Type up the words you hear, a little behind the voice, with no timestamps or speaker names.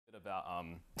about,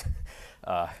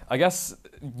 I guess,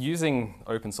 using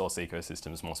open source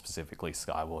ecosystems, more specifically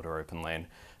Skyward or OpenLane,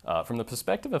 from the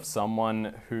perspective of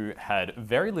someone who had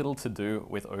very little to do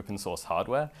with open source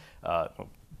hardware,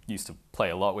 used to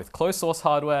play a lot with closed source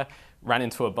hardware, ran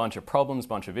into a bunch of problems,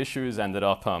 bunch of issues, ended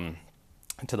up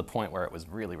to the point where it was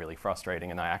really, really frustrating,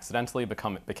 and I accidentally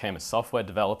became a software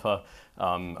developer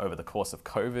over the course of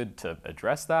COVID to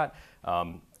address that.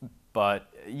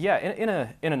 But yeah, in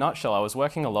a nutshell, I was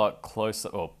working a lot closer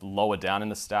or lower down in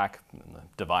the stack, in the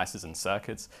devices and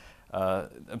circuits,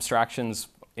 abstractions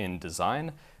in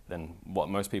design than what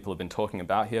most people have been talking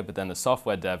about here, but then the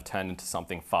software dev turned into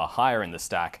something far higher in the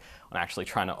stack on actually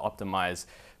trying to optimize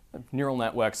neural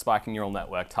network, spiking neural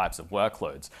network types of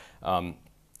workloads.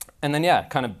 And then, yeah,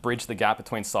 kind of bridge the gap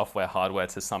between software, hardware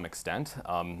to some extent.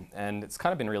 And it's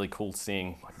kind of been really cool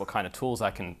seeing what kind of tools I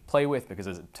can play with, because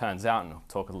as it turns out, and I'll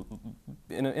talk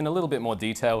in a little bit more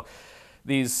detail,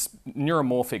 these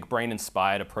neuromorphic,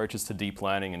 brain-inspired approaches to deep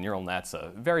learning and neural nets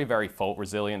are very, very fault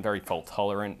resilient, very fault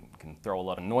tolerant. You can throw a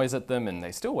lot of noise at them, and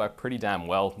they still work pretty damn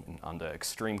well under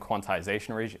extreme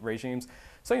quantization regimes.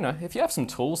 So, you know, if you have some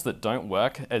tools that don't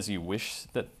work as you wish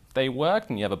that they worked,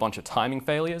 and you have a bunch of timing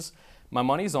failures, my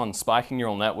money's on spiking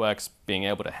neural networks being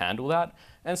able to handle that.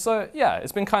 And so, yeah,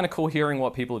 it's been kind of cool hearing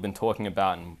what people have been talking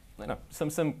about, and you know,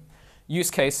 some use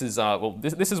cases. Well,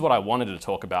 this is what I wanted to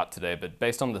talk about today, but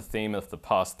based on the theme of the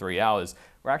past 3 hours,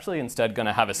 we're actually instead going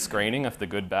to have a screening of the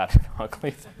good, bad, and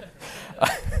ugly.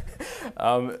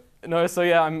 No, so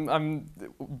yeah, I'm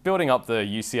building up the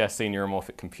UCSC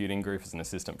Neuromorphic Computing Group as an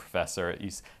assistant professor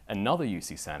at another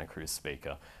UC Santa Cruz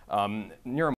speaker.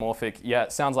 Neuromorphic, yeah,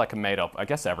 it sounds like a made up, I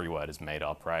guess every word is made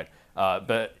up, right?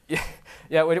 But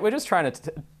yeah, we're just trying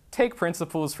to take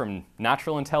principles from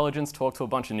natural intelligence, talk to a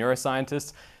bunch of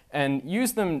neuroscientists, and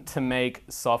use them to make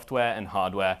software and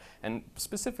hardware, and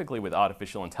specifically with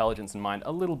artificial intelligence in mind,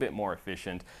 a little bit more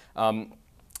efficient.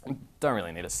 Don't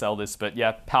really need to sell this, but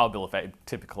yeah, power bill of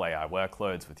typical AI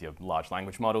workloads with your large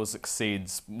language models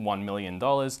exceeds $1 million.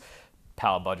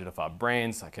 Power budget of our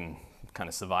brains, I can kind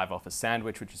of survive off a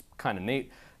sandwich, which is kind of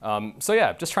neat. So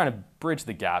yeah, just trying to bridge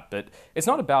the gap, but it's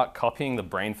not about copying the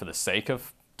brain for the sake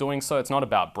of doing so. It's not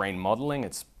about brain modeling.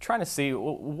 It's trying to see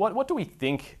what do we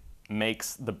think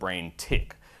makes the brain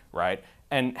tick, right?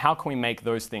 And how can we make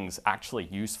those things actually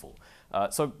useful?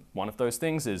 So one of those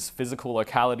things is physical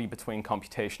locality between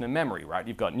computation and memory, right?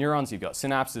 You've got neurons, you've got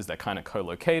synapses, they're kind of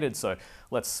co-located, so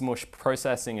let's smush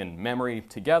processing and memory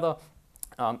together.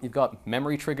 You've got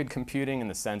memory-triggered computing in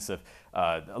the sense of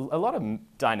a lot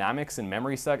of dynamics in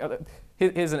memory.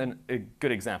 Here's a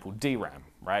good example, DRAM,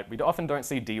 right? We often don't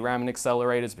see DRAM in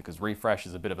accelerators because refresh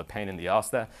is a bit of a pain in the ass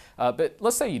there. But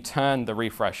let's say you turn the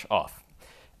refresh off,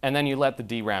 and then you let the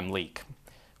DRAM leak.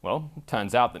 Well, it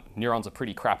turns out that neurons are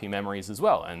pretty crappy memories as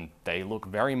well, and they look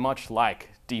very much like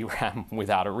DRAM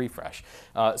without a refresh.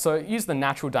 So use the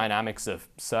natural dynamics of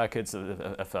circuits,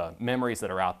 of memories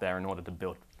that are out there in order to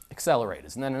build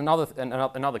accelerators. And then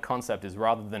another concept is,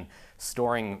 rather than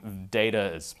storing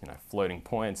data as floating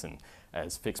points and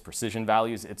as fixed precision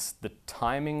values, it's the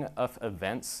timing of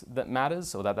events that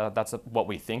matters, or that's what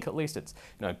we think at least. It's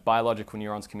biological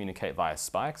neurons communicate via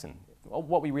spikes, and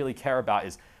what we really care about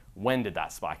is when did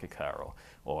that spike occur,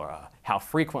 or how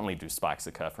frequently do spikes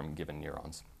occur from given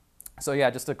neurons. So yeah,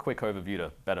 just a quick overview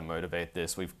to better motivate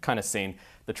this. We've kind of seen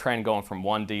the trend going from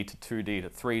 1D to 2D to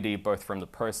 3D, both from the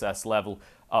process level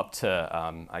up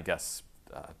to, I guess,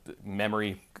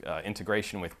 memory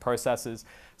integration with processors.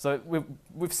 So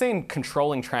we've seen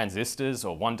controlling transistors,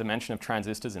 or one dimension of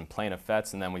transistors, in planar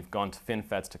FETs, and then we've gone to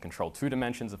FinFETs to control 2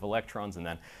 dimensions of electrons, and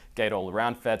then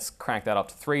gate-all-around FETs, crank that up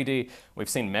to 3D. We've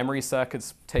seen memory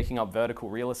circuits taking up vertical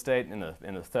real estate in the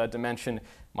 3rd dimension,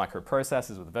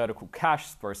 microprocessors with vertical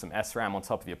cache, throw some SRAM on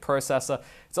top of your processor.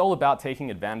 It's all about taking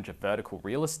advantage of vertical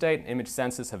real estate, and image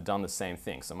sensors have done the same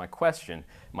thing. So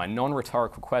my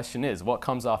non-rhetorical question is, what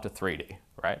comes after 3D,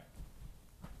 right?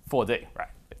 4D, right?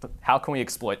 How can we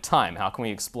exploit time? How can we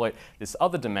exploit this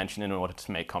other dimension in order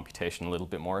to make computation a little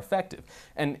bit more effective?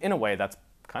 And in a way, that's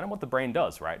kind of what the brain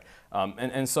does, right?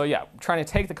 And so yeah, trying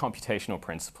to take the computational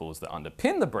principles that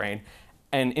underpin the brain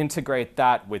and integrate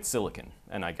that with silicon,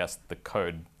 and I guess the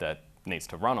code that needs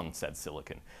to run on said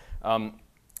silicon.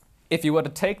 If you were to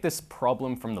take this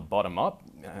problem from the bottom up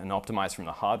and optimize from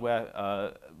the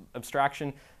hardware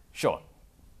abstraction, sure,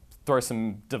 throw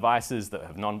some devices that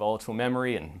have non-volatile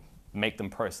memory and make them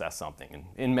process something. And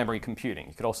in-memory computing,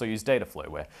 you could also use data flow,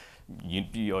 where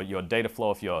your data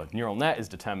flow of your neural net is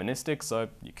deterministic, so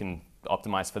you can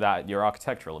optimize for that your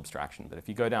architectural abstraction. But if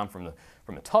you go down from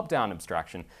the top-down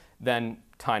abstraction, then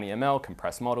TinyML,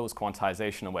 compressed models,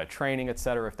 quantization, aware training,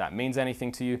 etc., if that means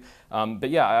anything to you. But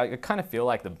yeah, I kind of feel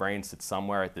like the brain sits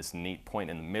somewhere at this neat point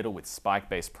in the middle with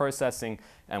spike-based processing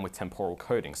and with temporal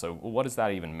coding. So what does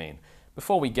that even mean?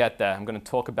 Before we get there, I'm going to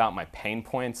talk about my pain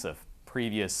points of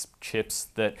previous chips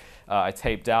that I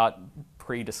taped out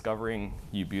pre-discovering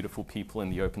you beautiful people in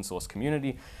the open source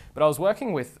community. But I was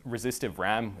working with resistive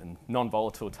RAM and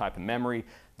non-volatile type of memory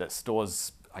that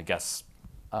stores, I guess,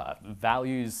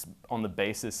 values on the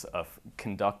basis of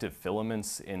conductive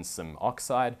filaments in some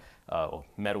oxide or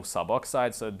metal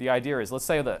suboxide. So the idea is, let's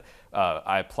say that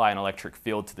I apply an electric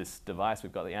field to this device,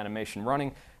 we've got the animation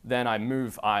running, then I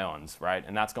move ions, right?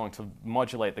 And that's going to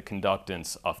modulate the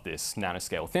conductance of this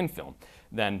nanoscale thin film.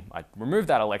 Then I remove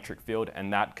that electric field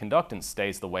and that conductance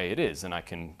stays the way it is, and I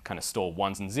can kind of store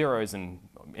ones and zeros and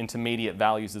intermediate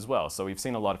values as well. So we've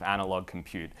seen a lot of analog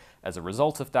compute as a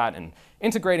result of that, and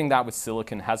integrating that with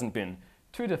silicon hasn't been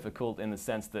too difficult in the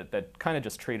sense that they're kind of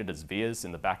just treated as vias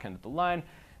in the back end of the line.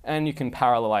 And you can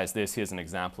parallelize this. Here's an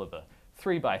example of a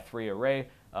 3x3 array,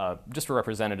 just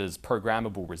represented as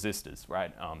programmable resistors,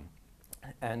 right?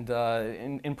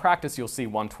 In practice, you'll see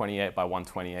 128 by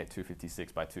 128,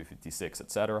 256 by 256,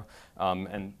 etc.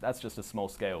 And that's just a small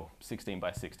scale 16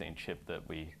 by 16 chip that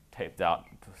we taped out,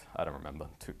 I don't remember,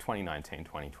 2019,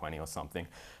 2020 or something.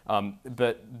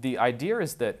 But the idea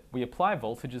is that we apply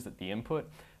voltages at the input.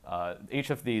 Each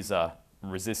of these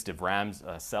resistive RAMs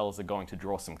cells are going to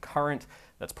draw some current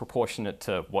that's proportionate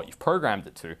to what you've programmed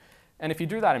it to. And if you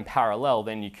do that in parallel,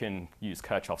 then you can use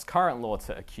Kirchhoff's current law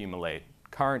to accumulate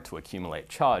current, to accumulate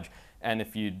charge. And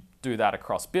if you do that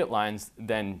across bit lines,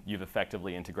 then you've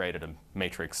effectively integrated a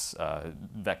matrix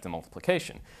vector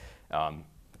multiplication.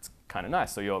 It's kind of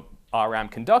nice. So your RAM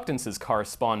conductances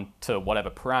correspond to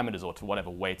whatever parameters or to whatever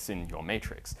weights in your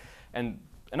matrix. And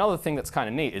another thing that's kind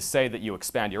of neat is, say that you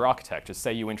expand your architecture.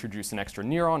 Say you introduce an extra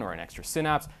neuron or an extra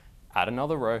synapse, add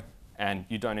another row, and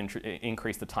you don't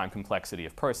increase the time complexity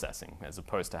of processing, as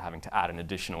opposed to having to add an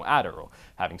additional adder or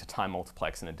having to time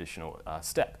multiplex an additional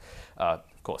step. Of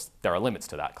course, there are limits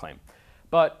to that claim.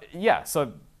 But yeah,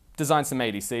 so design some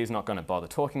ADCs, not going to bother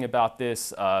talking about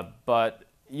this. But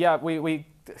yeah,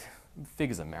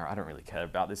 figures of merit, I don't really care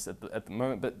about this at the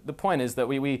moment. But the point is that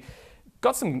we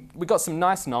got some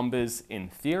nice numbers in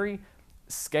theory.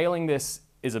 Scaling this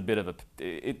is a bit of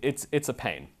it's a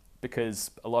pain, because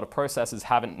a lot of processors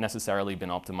haven't necessarily been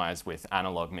optimized with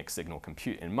analog mixed signal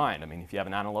compute in mind. I mean, if you have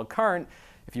an analog current,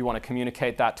 if you want to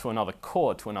communicate that to another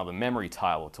core, to another memory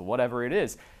tile, or to whatever it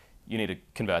is, you need to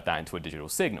convert that into a digital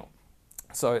signal.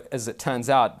 So as it turns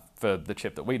out, for the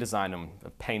chip that we designed, and a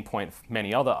pain point for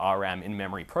many other RAM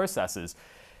in-memory processors,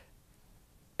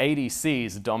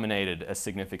 ADCs dominated a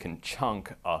significant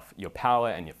chunk of your power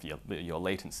and your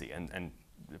latency and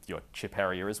your chip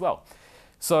area as well.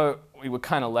 So we were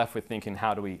kind of left with thinking,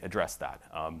 how do we address that?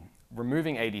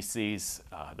 Removing ADCs,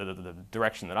 the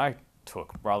direction that I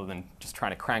took, rather than just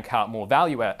trying to crank out more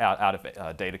value out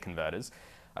of data converters,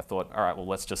 I thought, all right, well,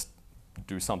 let's just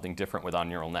do something different with our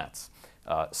neural nets.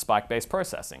 Spike-based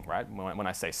processing, right? When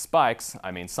I say spikes,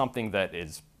 I mean something that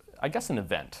is, I guess, an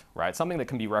event, right? Something that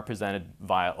can be represented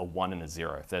via a 1 and a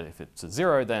 0. If it's a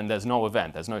 0, then there's no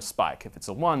event, there's no spike. If it's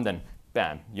a 1, then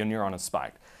bam, your neuron is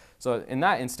spiked. So in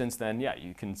that instance, then, yeah,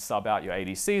 you can sub out your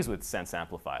ADCs with sense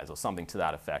amplifiers or something to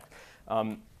that effect.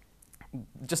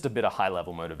 Just a bit of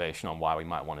high-level motivation on why we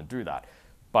might want to do that.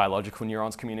 Biological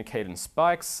neurons communicate in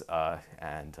spikes,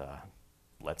 and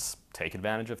let's take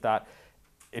advantage of that.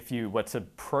 If you were to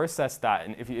process that,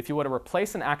 and if you were to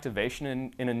replace an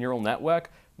activation in a neural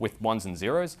network with 1s and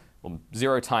 0s, well,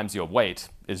 0 times your weight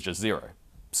is just 0.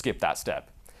 Skip that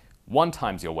step. 1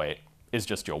 times your weight is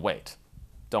just your weight.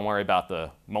 Don't worry about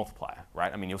the multiplier,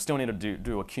 right? I mean, you'll still need to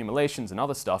do accumulations and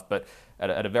other stuff, but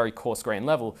at a very coarse-grained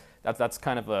level, that's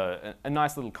kind of a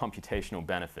nice little computational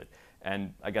benefit.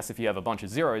 And I guess if you have a bunch of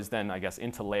zeros, then I guess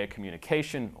interlayer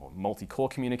communication or multi-core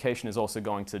communication is also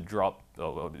going to drop.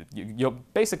 You're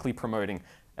basically promoting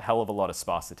a hell of a lot of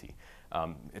sparsity.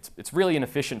 It's really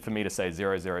inefficient for me to say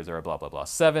 0, 0, 0, blah, blah, blah,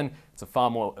 7. It's a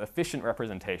far more efficient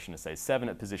representation to say 7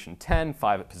 at position 10,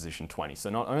 5 at position 20.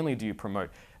 So not only do you promote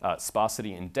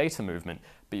sparsity in data movement,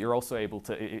 but you're also able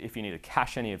to, if you need to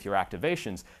cache any of your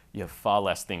activations, you have far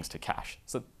less things to cache.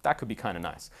 So that could be kind of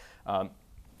nice.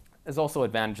 There's also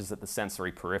advantages at the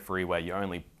sensory periphery, where you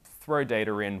only throw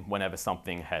data in whenever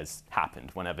something has happened,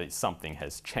 whenever something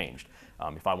has changed.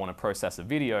 If I want to process a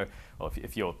video, or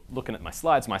if you're looking at my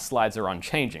slides are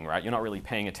unchanging, right? You're not really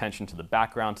paying attention to the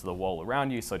background, to the wall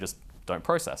around you, so just don't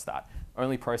process that.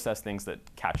 Only process things that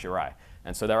catch your eye.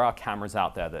 And so there are cameras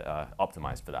out there that are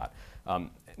optimized for that.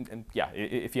 And yeah,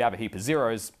 if you have a heap of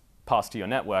zeros passed to your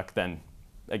network, then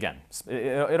again,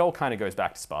 it all kind of goes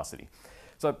back to sparsity.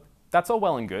 So that's all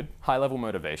well and good, high-level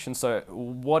motivation. So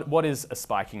what does a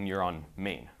spiking neuron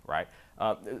mean, right?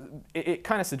 It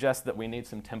kind of suggests that we need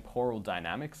some temporal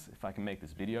dynamics, if I can make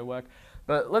this video work.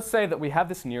 But let's say that we have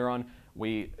this neuron,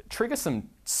 we trigger some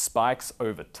spikes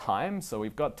over time, so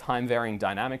we've got time-varying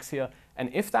dynamics here, and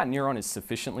if that neuron is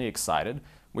sufficiently excited,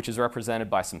 which is represented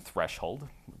by some threshold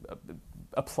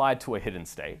applied to a hidden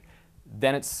state,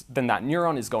 then that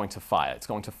neuron is going to fire. It's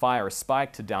going to fire a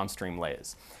spike to downstream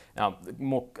layers. Now,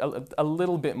 a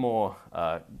little bit more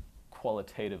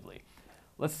qualitatively,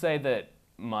 let's say that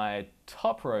my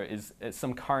top row is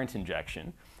some current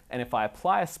injection, and if I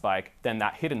apply a spike, then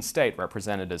that hidden state,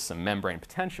 represented as some membrane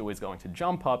potential, is going to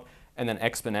jump up and then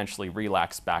exponentially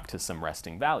relax back to some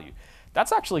resting value.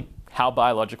 That's actually how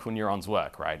biological neurons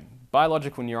work, right?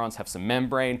 Biological neurons have some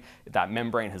membrane. That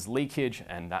membrane has leakage,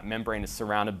 and that membrane is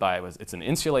surrounded by, it's an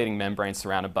insulating membrane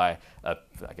surrounded by, I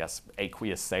guess,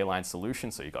 aqueous saline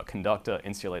solution. So you've got conductor,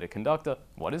 insulated conductor.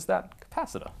 What is that?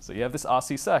 Capacitor. So you have this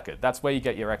RC circuit. That's where you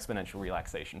get your exponential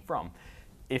relaxation from.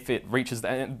 If it reaches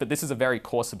that, but this is a very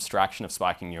coarse abstraction of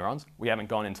spiking neurons. We haven't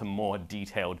gone into more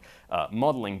detailed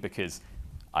modeling because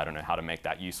I don't know how to make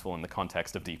that useful in the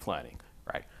context of deep learning,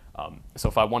 right? So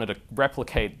if I wanted to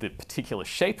replicate the particular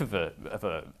shape of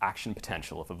a action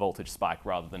potential of a voltage spike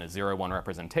rather than a 0-1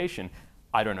 representation,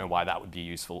 I don't know why that would be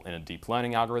useful in a deep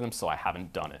learning algorithm, so I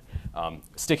haven't done it.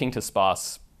 Sticking to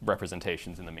sparse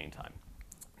representations in the meantime.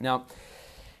 Now,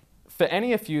 for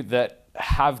any of you that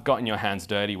have gotten your hands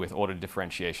dirty with ordered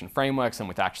differentiation frameworks and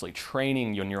with actually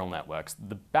training your neural networks,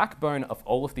 the backbone of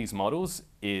all of these models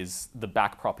is the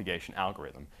backpropagation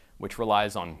algorithm, which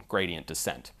relies on gradient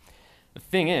descent. The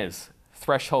thing is,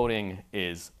 thresholding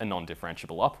is a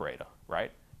non-differentiable operator,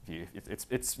 right?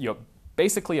 You're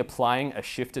basically applying a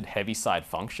shifted heaviside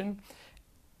function.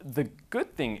 The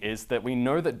good thing is that we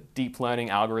know that deep learning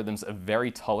algorithms are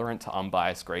very tolerant to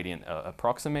unbiased gradient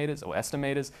approximators or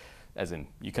estimators, as in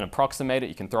you can approximate it,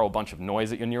 you can throw a bunch of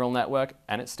noise at your neural network,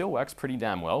 and it still works pretty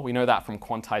damn well. We know that from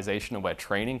quantization aware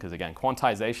training, because again,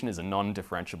 quantization is a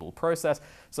non-differentiable process.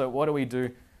 So what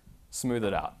do? Smooth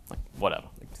it out, like whatever.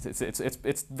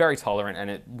 It's very tolerant and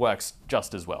it works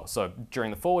just as well. So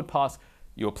during the forward pass,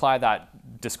 you apply that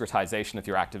discretization of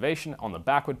your activation. On the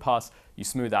backward pass, you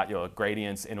smooth out your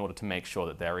gradients in order to make sure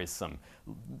that there is some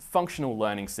functional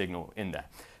learning signal in there.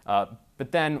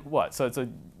 But then what? So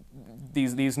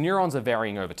these neurons are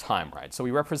varying over time, right? So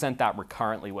we represent that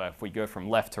recurrently, where if we go from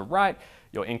left to right,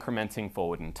 you're incrementing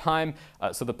forward in time.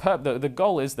 So the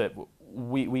goal is that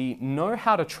we know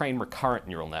how to train recurrent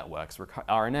neural networks,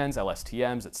 RNNs,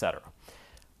 LSTMs, etc.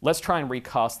 Let's try and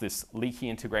recast this leaky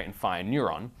integrate and fire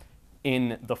neuron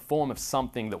in the form of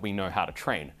something that we know how to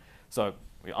train. So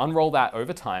we unroll that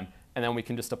over time, and then we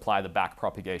can just apply the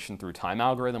backpropagation through time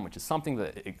algorithm, which is something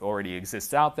that already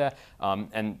exists out there,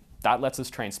 and that lets us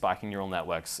train spiking neural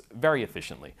networks very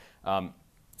efficiently.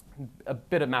 A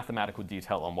bit of mathematical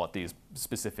detail on what these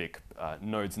specific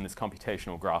nodes in this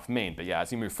computational graph mean. But yeah,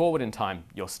 as you move forward in time,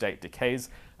 your state decays.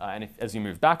 And as you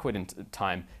move backward in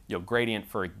time, your gradient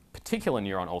for a particular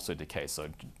neuron also decays. So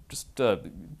just a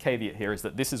caveat here is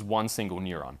that this is one single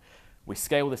neuron. We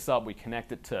scale this up, we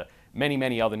connect it to many,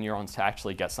 many other neurons to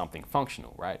actually get something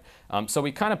functional, right? So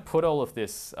we kind of put all of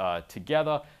this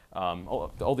together.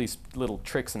 All these little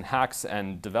tricks and hacks,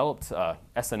 and developed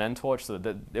SNN torch, so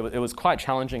that it was quite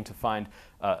challenging to find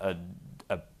a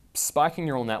spiking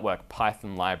neural network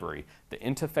Python library that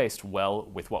interfaced well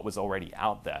with what was already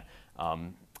out there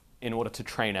in order to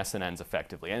train SNNs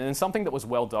effectively. And then something that was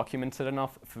well documented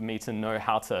enough for me to know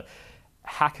how to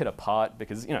hack it apart,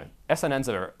 because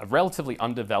SNNs are a relatively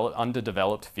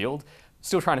underdeveloped field,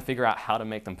 still trying to figure out how to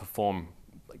make them perform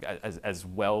as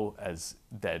well as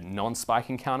their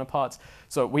non-spiking counterparts.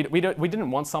 So we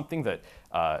didn't want something that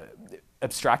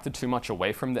abstracted too much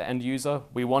away from the end user.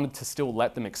 We wanted to still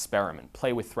let them experiment,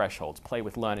 play with thresholds, play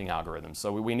with learning algorithms.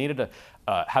 So we needed to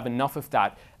have enough of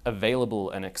that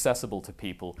available and accessible to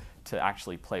people to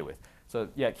actually play with. So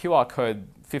yeah, QR code,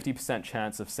 50%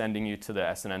 chance of sending you to the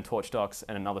SNN torch docs,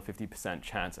 and another 50%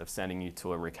 chance of sending you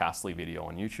to a Ricastley video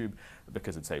on YouTube,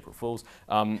 because it's April Fool's.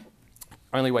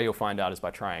 Only way you'll find out is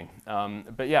by trying.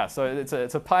 But yeah, so it's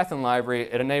a Python library.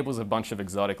 It enables a bunch of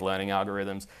exotic learning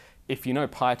algorithms. If you know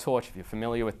PyTorch, if you're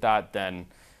familiar with that, then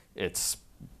it's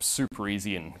super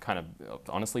easy and kind of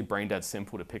honestly brain dead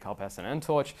simple to pick up SNN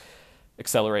torch.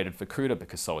 Accelerated for CUDA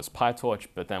because so is PyTorch,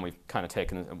 but then we've kind of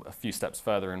taken a few steps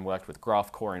further and worked with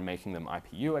GraphCore in making them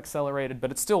IPU accelerated,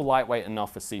 but it's still lightweight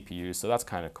enough for CPUs, so that's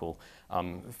kind of cool.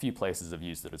 A few places have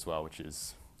used it as well, which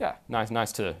is, yeah,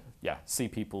 nice to see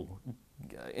people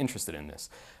interested in this.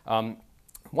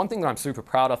 One thing that I'm super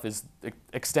proud of is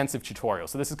extensive tutorials.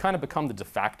 So this has kind of become the de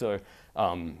facto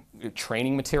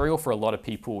training material for a lot of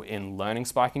people in learning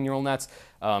spiking neural nets.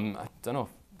 I don't know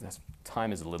if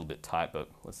time is a little bit tight, but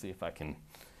let's see if I can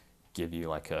give you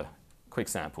like a quick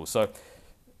sample. So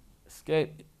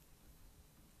escape.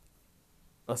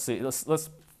 Let's see, let's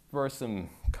throw some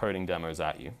coding demos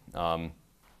at you.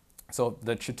 So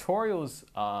the tutorials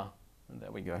are,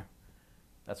 there we go.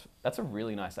 That's a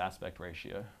really nice aspect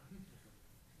ratio.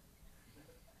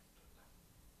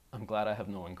 I'm glad I have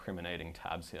no incriminating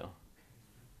tabs here.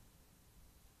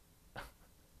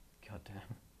 God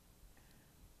damn.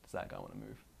 Does that guy want to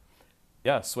move?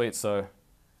 Yeah, sweet. So,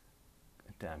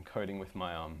 damn, coding with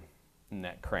my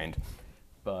neck craned.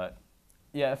 But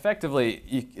yeah, effectively,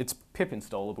 it's pip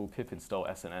installable, pip install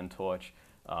SNN torch.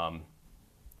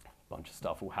 Bunch of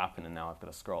stuff will happen, and now I've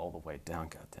got to scroll all the way down.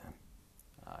 God damn.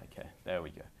 Okay, there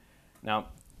we go. Now,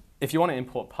 if you want to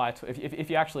import PyTorch, if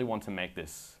you actually want to make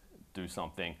this do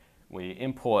something, we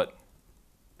import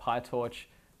PyTorch.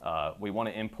 We want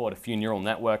to import a few neural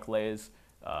network layers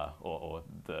or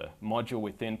the module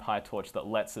within PyTorch that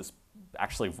lets us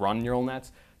actually run neural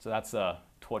nets. So that's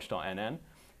torch.nn.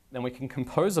 Then we can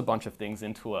compose a bunch of things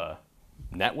into a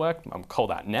network. I'll call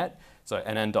that net. So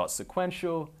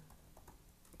nn.sequential,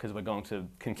 because we're going to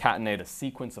concatenate a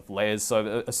sequence of layers.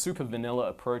 So a super vanilla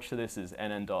approach to this is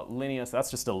nn.linear. So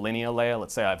that's just a linear layer.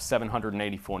 Let's say I have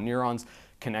 784 neurons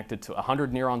connected to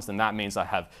 100 neurons, then that means I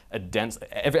have a dense,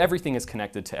 everything is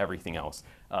connected to everything else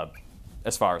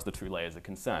as far as the two layers are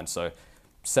concerned. So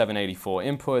 784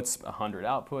 inputs, 100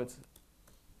 outputs,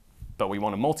 but we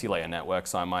want a multi-layer network,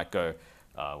 so I might go,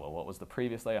 well, what was the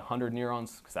previous layer? 100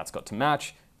 neurons, because that's got to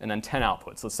match, and then 10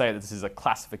 outputs. Let's say that this is a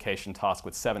classification task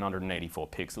with 784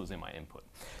 pixels in my input.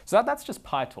 So that's just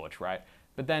PyTorch, right?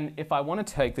 But then if I want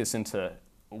to take this into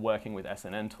working with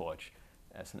SNN torch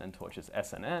is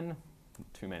SNN,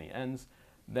 too many n's,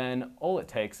 then all it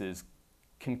takes is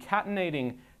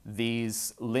concatenating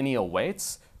these linear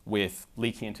weights with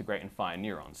leaky integrate and fire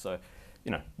neurons. So,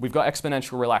 we've got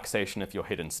exponential relaxation if you're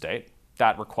hidden state.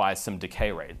 That requires some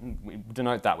decay rate. We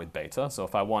denote that with beta. So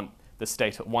if I want the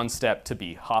state at one step to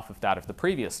be half of that of the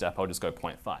previous step, I'll just go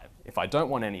 0.5. If I don't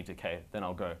want any decay, then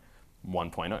I'll go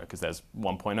 1.0, because there's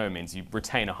 1.0 means you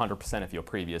retain 100% of your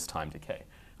previous time decay,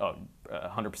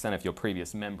 100% of your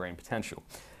previous membrane potential.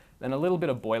 Then a little bit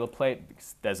of boilerplate,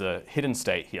 because there's a hidden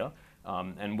state here.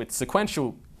 And with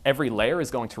sequential, every layer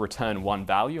is going to return one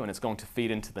value, and it's going to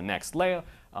feed into the next layer.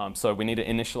 So we need to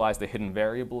initialize the hidden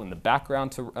variable in the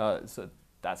background, so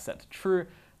that's set to true.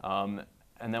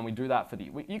 And then we do that for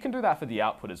you can do that for the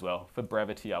output as well. For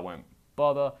brevity, I won't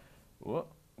bother. Whoa,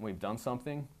 we've done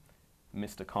something.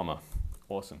 Missed a comma.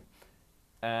 Awesome.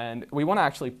 And we want to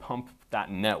actually pump that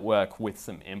network with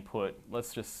some input.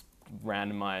 Let's just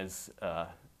randomize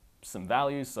some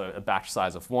values, so a batch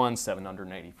size of 1,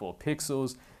 784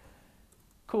 pixels.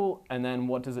 Cool, and then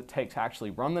what does it take to actually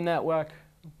run the network?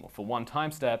 Well, for one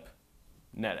time step,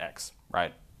 net x,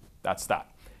 right? That's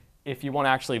that. If you want to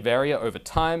actually vary it over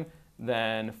time,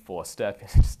 then for step,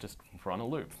 just run a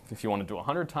loop. If you want to do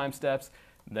 100 time steps,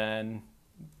 then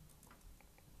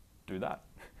do that.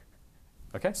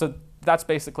 Okay, so that's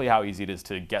basically how easy it is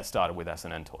to get started with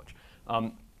SNN torch.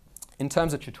 In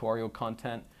terms of tutorial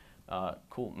content,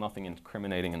 cool, nothing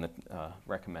incriminating in the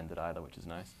recommended either, which is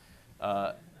nice.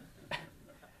 So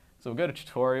we'll go to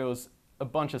tutorials, a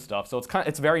bunch of stuff. So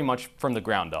it's very much from the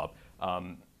ground up,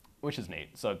 which is neat.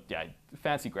 So yeah,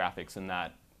 fancy graphics and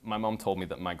that. My mom told me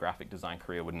that my graphic design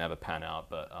career would never pan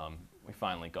out, but we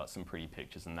finally got some pretty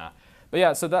pictures in that. But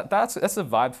yeah, so that's a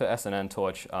vibe for SNN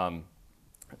torch. I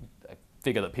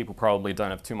figure that people probably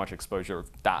don't have too much exposure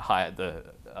that high at the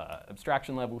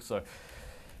abstraction level. So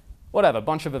whatever,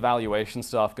 bunch of evaluation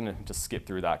stuff, gonna just skip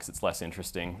through that because it's less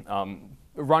interesting.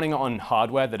 Running on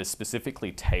hardware that is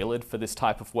specifically tailored for this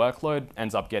type of workload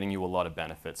ends up getting you a lot of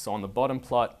benefits. So on the bottom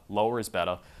plot, lower is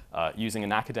better. Using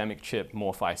an academic chip,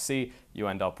 MorphIC, you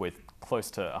end up with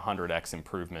close to 100x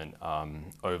improvement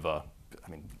over, I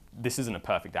mean, this isn't a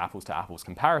perfect apples to apples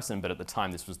comparison, but at the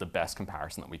time this was the best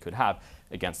comparison that we could have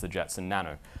against the Jetson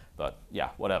Nano. But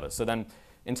yeah, whatever. So then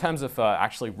in terms of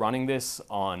actually running this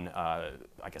on,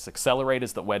 I guess,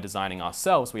 accelerators that we're designing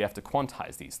ourselves, we have to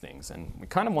quantize these things. And we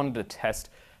kind of wanted to test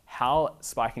how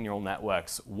spiking neural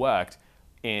networks worked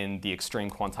in the extreme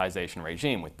quantization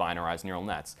regime with binarized neural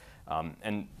nets.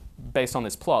 And based on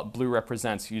this plot, blue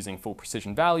represents using full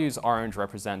precision values, orange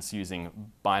represents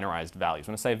using binarized values.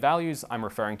 When I say values, I'm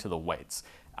referring to the weights.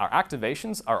 Our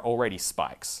activations are already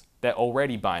spikes. They're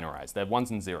already binarized. They're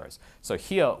ones and zeros. So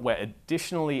here, we're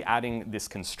additionally adding this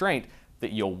constraint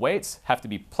that your weights have to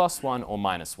be +1 or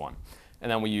 -1. And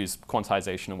then we use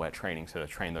quantization aware training to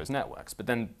train those networks. But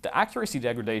then the accuracy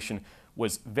degradation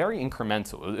was very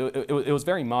incremental. It was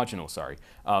very marginal, sorry.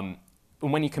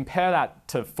 When you compare that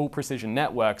to full precision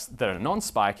networks that are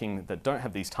non-spiking, that don't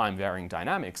have these time-varying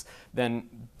dynamics,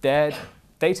 then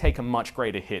they take a much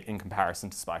greater hit in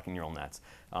comparison to spiking neural nets.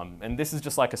 And this is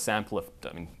just like a sample of,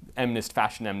 MNIST,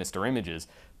 fashion MNIST are images,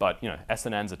 but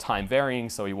SNNs are time varying,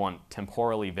 so we want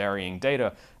temporally varying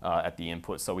data at the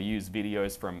input. So we use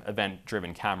videos from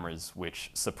event-driven cameras which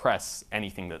suppress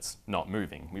anything that's not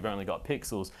moving. We've only got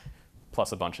pixels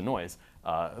plus a bunch of noise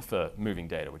for moving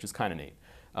data, which is kind of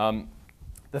neat.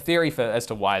 The theory as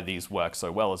to why these work so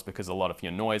well is because a lot of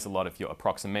your noise, a lot of your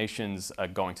approximations are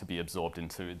going to be absorbed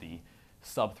into the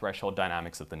sub-threshold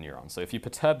dynamics of the neuron. So if you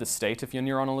perturb the state of your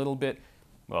neuron a little bit,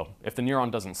 well, if the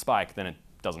neuron doesn't spike, then it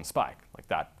doesn't spike. Like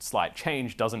that slight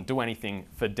change doesn't do anything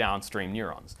for downstream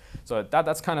neurons. So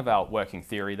that's kind of our working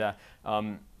theory there.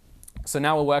 So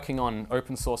now we're working on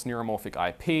open source neuromorphic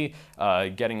IP,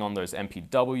 getting on those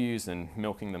MPWs and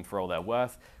milking them for all they're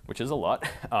worth, which is a lot.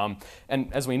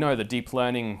 And as we know, the deep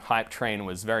learning hype train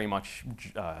was very much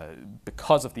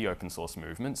because of the open source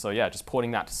movement. So yeah, just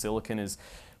porting that to silicon is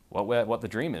what the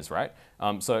dream is, right?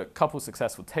 So a couple of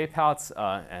successful tape outs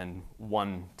and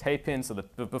one tape in. So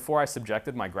before I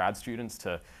subjected my grad students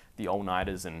to the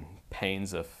all-nighters and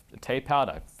pains of the tape out,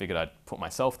 I figured I'd put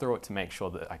myself through it to make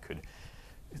sure that I could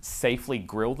safely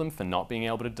grill them for not being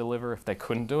able to deliver if they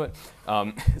couldn't do it.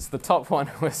 So the top one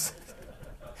was,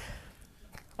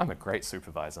 I'm a great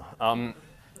supervisor. Well,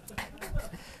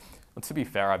 to be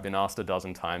fair, I've been asked a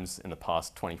dozen times in the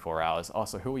past 24 hours, oh,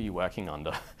 so who are you working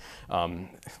under? I'm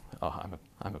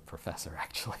a professor,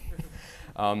 actually.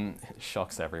 It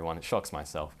shocks everyone. It shocks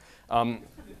myself.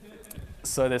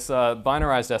 So this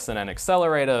binarized SNN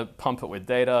accelerator, pump it with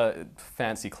data,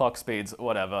 fancy clock speeds,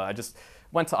 whatever. I just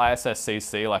went to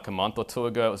ISSCC like a month or two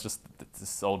ago. It was just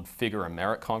this old figure of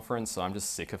merit conference, so I'm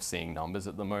just sick of seeing numbers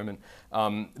at the moment.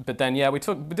 But then, yeah, we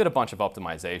did a bunch of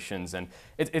optimizations, and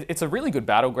it's a really good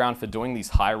battleground for doing these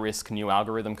high-risk new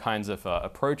algorithm kinds of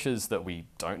approaches that we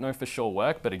don't know for sure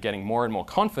work, but are getting more and more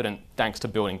confident thanks to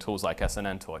building tools like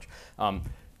SNN Torch.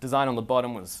 Design on the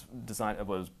bottom was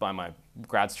by my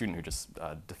grad student who just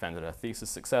defended her thesis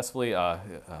successfully,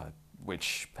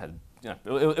 which had,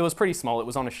 it was pretty small. It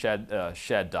was on a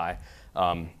shared die,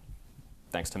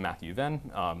 thanks to Matthew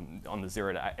Venn on the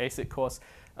 0 to ASIC course.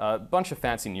 A bunch of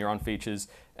fancy neuron features,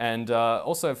 and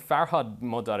also Farhad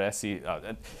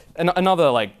Modaresi,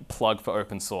 another like plug for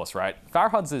open source, right?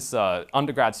 Farhad's this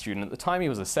undergrad student. At the time, he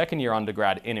was a second-year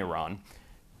undergrad in Iran.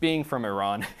 Being from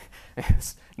Iran,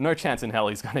 there's no chance in hell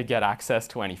he's going to get access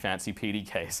to any fancy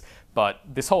PDKs. But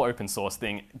this whole open source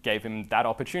thing gave him that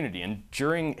opportunity. And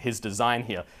during his design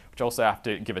here, which also have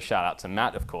to give a shout out to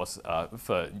Matt, of course,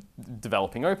 for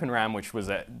developing OpenRAM, which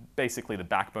was basically the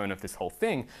backbone of this whole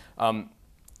thing.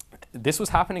 This was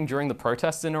happening during the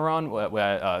protests in Iran,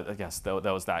 where I guess there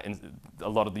was that. A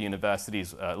lot of the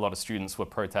universities, a lot of students were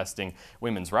protesting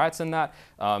women's rights and that,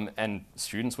 and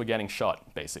students were getting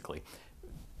shot, basically.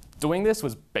 Doing this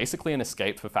was basically an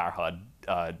escape for Farhad,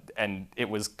 and it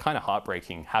was kind of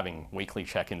heartbreaking having weekly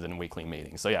check-ins and weekly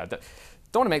meetings. So yeah, don't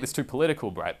want to make this too political,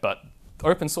 right? But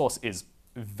open source is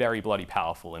very bloody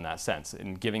powerful in that sense,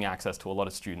 in giving access to a lot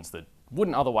of students that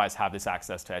wouldn't otherwise have this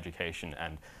access to education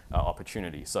and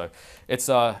opportunity. So it's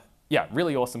yeah,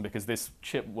 really awesome because this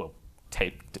chip, well,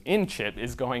 taped-in chip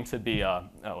is going to be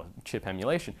chip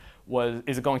emulation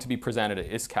is going to be presented at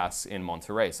ISCAS in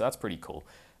Monterey. So that's pretty cool.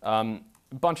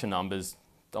 A bunch of numbers,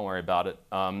 don't worry about it.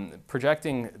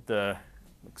 Projecting the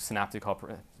synaptic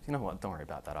you know what, don't worry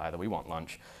about that either, we want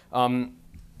lunch. A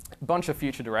bunch of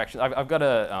future directions. I've got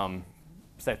to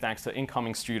say thanks to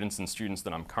incoming students and students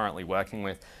that I'm currently working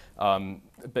with.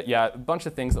 But yeah, a bunch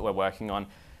of things that we're working on.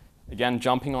 Again,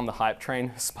 jumping on the hype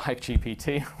train, Spike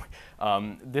GPT.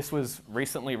 This was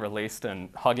recently released, and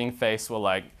Hugging Face were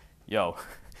like, yo,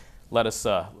 let's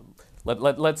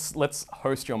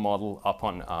host your model up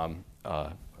on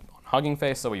Hugging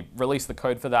Face. So we released the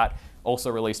code for that, also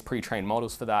released pre-trained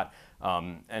models for that.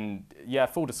 And yeah,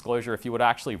 full disclosure, if you would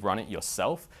actually run it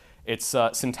yourself, it's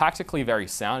syntactically very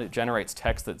sound. It generates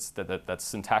text that's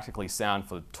syntactically sound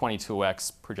for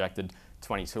 22x projected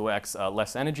 22x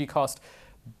less energy cost.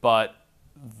 But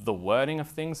the wording of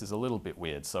things is a little bit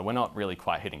weird. So we're not really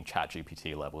quite hitting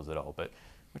ChatGPT levels at all, but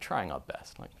we're trying our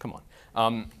best. Like, come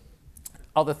on.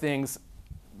 Other things,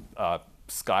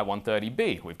 Sky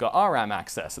 130B, we've got RRAM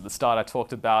access. At the start, I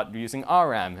talked about using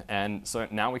RRAM, and so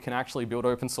now we can actually build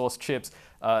open source chips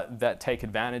that take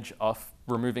advantage of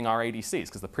removing our ADCs,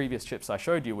 because the previous chips I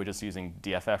showed you were just using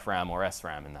DFF RAM or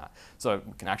SRAM in that. So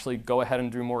we can actually go ahead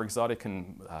and do more exotic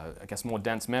and, I guess, more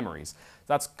dense memories.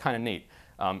 That's kind of neat.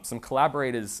 Some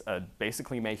collaborators are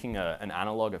basically making an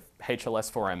analog of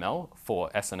HLS4ML for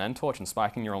SNN torch and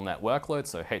spiking neural net workloads,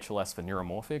 so HLS for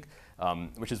neuromorphic,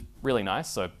 which is really nice.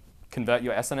 So convert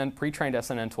your pre-trained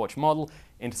SNN torch model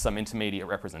into some intermediate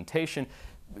representation.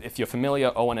 If you're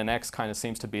familiar, ONNX kind of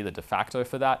seems to be the de facto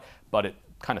for that, but it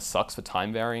kind of sucks for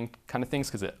time varying kind of things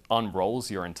because it unrolls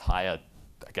your entire,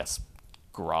 I guess,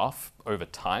 graph over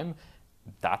time.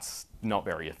 That's not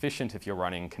very efficient if you're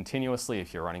running continuously,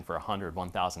 if you're running for 100,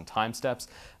 1,000 time steps.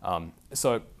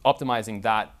 So optimizing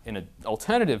that in an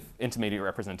alternative intermediate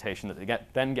representation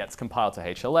that then gets compiled to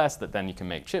HLS that then you can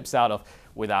make chips out of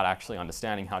without actually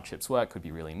understanding how chips work could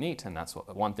be really neat, and that's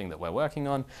one thing that we're working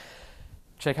on.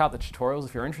 Check out the tutorials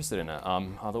if you're interested in it.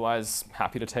 Otherwise,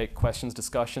 happy to take questions,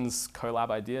 discussions,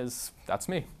 collab ideas. That's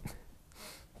me.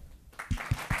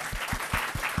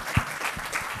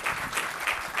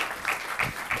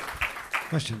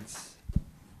 Questions?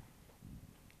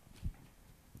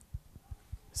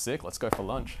 Sick, let's go for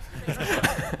lunch.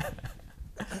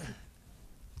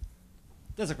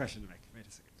 There's a question to make. Wait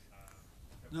a second.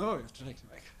 No, you have to make the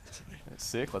mic.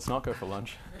 Sick, let's not go for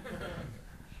lunch.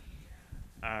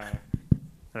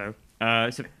 Hello.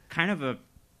 So kind of a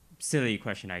silly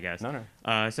question, I guess. No.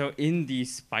 So in the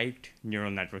spiked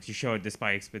neural networks, you showed the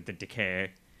spikes with the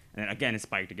decay, and then again it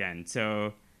spiked again.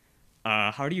 So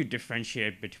how do you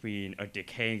differentiate between a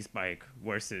decaying spike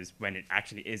versus when it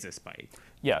actually is a spike?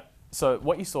 Yeah. So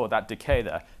what you saw, that decay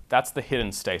there, that's the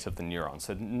hidden state of the neuron.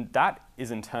 So that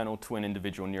is internal to an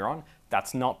individual neuron.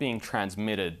 That's not being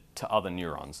transmitted to other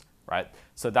neurons, right?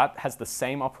 So that has the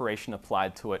same operation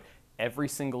applied to it every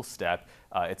single step.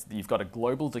 You've got a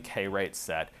global decay rate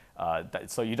set.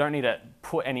 So you don't need to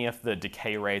put any of the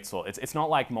decay rates, or it's not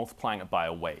like multiplying it by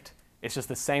a weight. It's just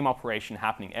the same operation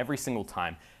happening every single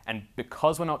time. And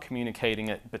because we're not communicating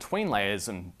it between layers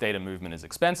and data movement is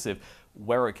expensive,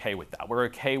 we're okay with that. We're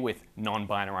okay with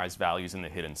non-binarized values in the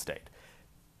hidden state.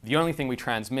 The only thing we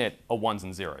transmit are ones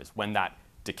and zeros. When that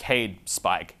decayed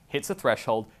spike hits a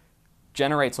threshold,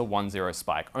 generates a 1-0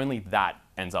 spike, only that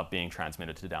ends up being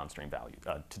transmitted to downstream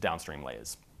to downstream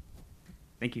layers.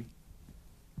 Thank you.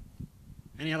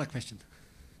 Any other question?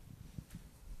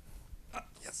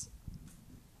 Yes.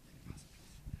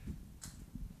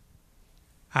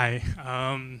 Hi.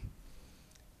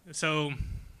 So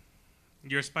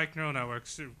your spike neural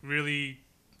networks are really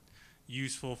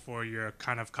useful for your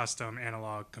kind of custom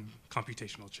analog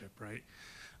computational chip, right?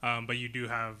 But you do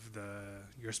have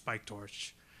your spike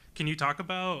torch. Can you talk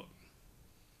about,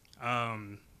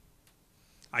 I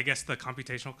guess, the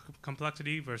computational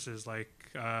complexity versus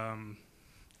like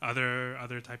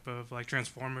other type of like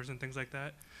transformers and things like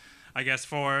that? I guess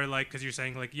for like, because you're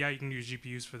saying like, yeah, you can use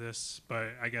GPUs for this, but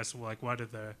I guess like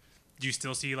do you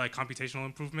still see like computational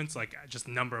improvements, like just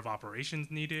number of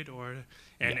operations needed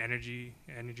and energy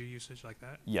usage like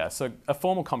that? Yeah, so a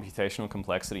formal computational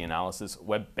complexity analysis,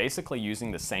 we're basically using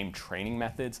the same training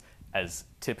methods as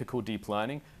typical deep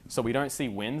learning, so we don't see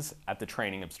wins at the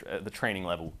training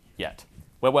level yet.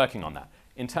 We're working on that.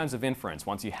 In terms of inference,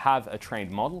 once you have a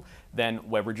trained model, then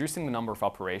we're reducing the number of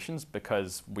operations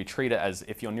because we treat it as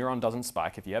if your neuron doesn't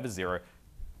spike, if you have a 0,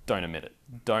 don't emit it.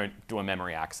 Don't do a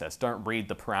memory access. Don't read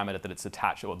the parameter that it's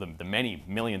attached, or the many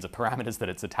millions of parameters that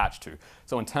it's attached to.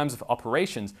 So in terms of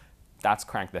operations, that's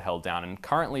cranked the hell down. And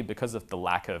currently, because of the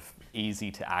lack of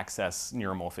easy to access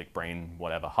neuromorphic brain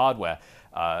whatever hardware,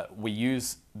 we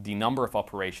use the number of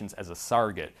operations as a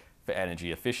surrogate for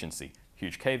energy efficiency.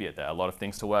 Huge caveat there, a lot of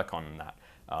things to work on in that.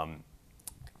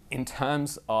 In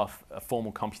terms of a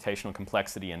formal computational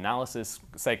complexity analysis,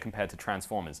 say compared to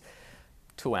transformers,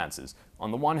 2 answers. On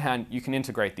the one hand, you can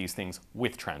integrate these things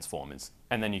with transformers,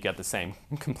 and then you get the same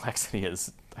complexity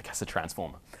as, I guess, a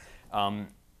transformer.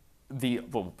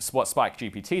 What Spike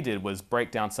GPT did was break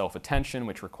down self-attention,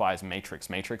 which requires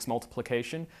matrix-matrix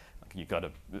multiplication. You've got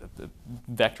a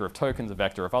vector of tokens, a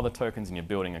vector of other tokens, and you're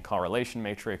building a correlation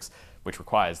matrix, which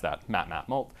requires that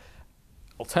map-map-mult.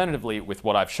 Alternatively, with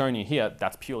what I've shown you here,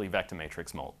 that's purely vector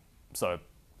matrix mult. So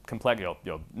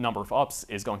your number of ops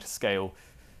is going to scale,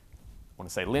 I want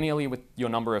to say linearly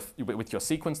with your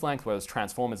sequence length, whereas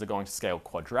transformers are going to scale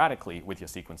quadratically with your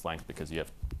sequence length because you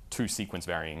have 2 sequence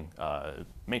varying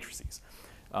matrices.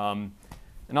 And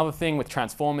Another thing with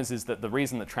transformers is that the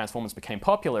reason that transformers became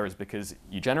popular is because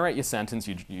you generate your sentence,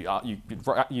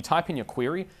 you type in your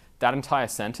query, that entire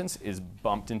sentence is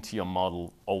bumped into your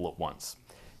model all at once.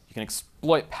 You can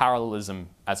exploit parallelism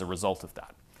as a result of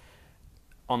that.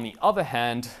 On the other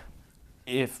hand,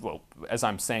 as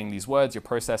I'm saying these words, you're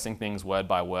processing things word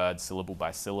by word, syllable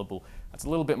by syllable. That's a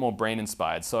little bit more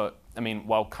brain-inspired. So, I mean,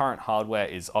 while current hardware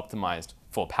is optimized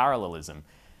for parallelism,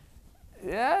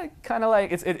 yeah, kind of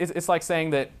like, it's like saying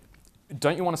that,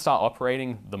 don't you want to start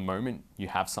operating the moment you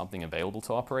have something available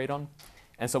to operate on?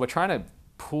 And so we're trying to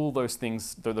pull those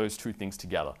two things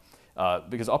together.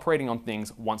 Because operating on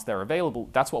things once they're available,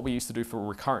 that's what we used to do for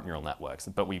recurrent neural networks,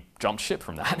 but we jumped ship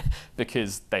from that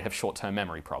because they have short-term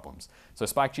memory problems. So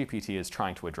Spike GPT is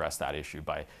trying to address that issue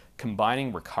by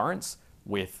combining recurrence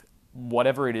with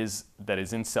whatever it is that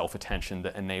is in self-attention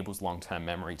that enables long-term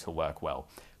memory to work well.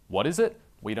 What is it?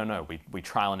 We don't know. We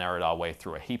trial and error our way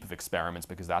through a heap of experiments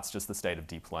because that's just the state of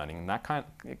deep learning, and that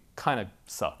kind of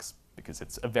sucks because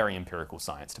it's a very empirical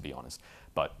science, to be honest.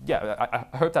 But yeah,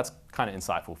 I hope that's kind of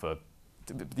insightful for,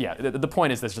 yeah, the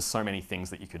point is there's just so many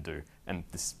things that you could do, and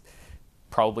this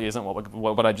probably isn't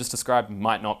what I just described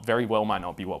very well might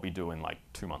not be what we do in like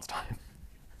 2 months' time.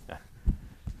 Yeah.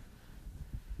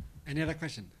 Any other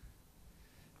question?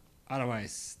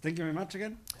 Otherwise, thank you very much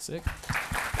again. Sick.